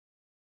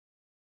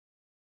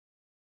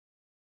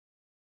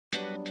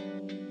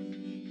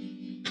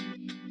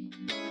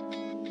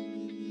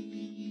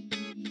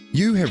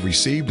You have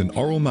received an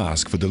oral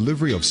mask for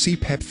delivery of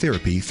CPAP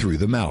therapy through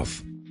the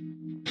mouth.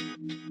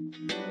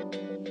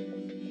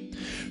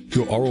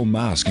 Your oral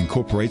mask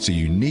incorporates a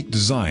unique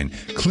design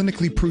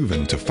clinically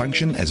proven to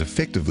function as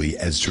effectively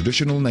as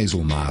traditional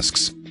nasal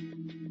masks.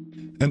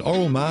 An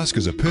oral mask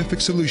is a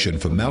perfect solution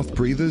for mouth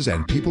breathers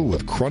and people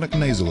with chronic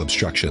nasal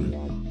obstruction.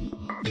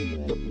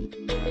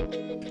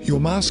 Your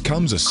mask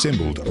comes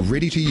assembled,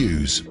 ready to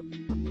use.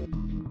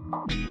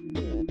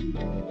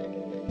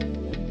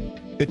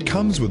 It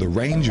comes with a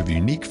range of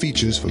unique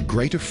features for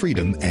greater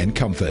freedom and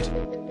comfort.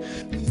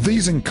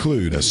 These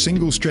include a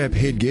single strap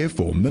headgear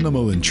for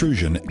minimal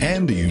intrusion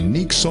and a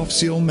unique soft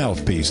seal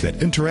mouthpiece that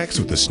interacts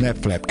with the snap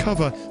flap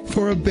cover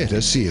for a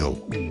better seal.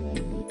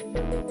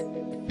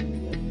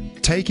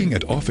 Taking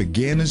it off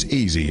again is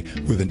easy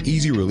with an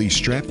easy release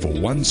strap for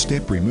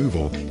one-step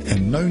removal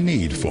and no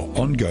need for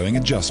ongoing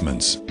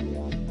adjustments.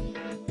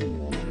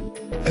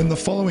 In the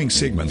following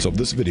segments of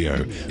this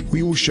video,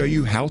 we will show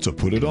you how to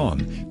put it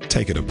on,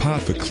 take it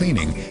apart for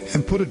cleaning,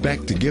 and put it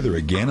back together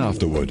again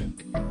afterward.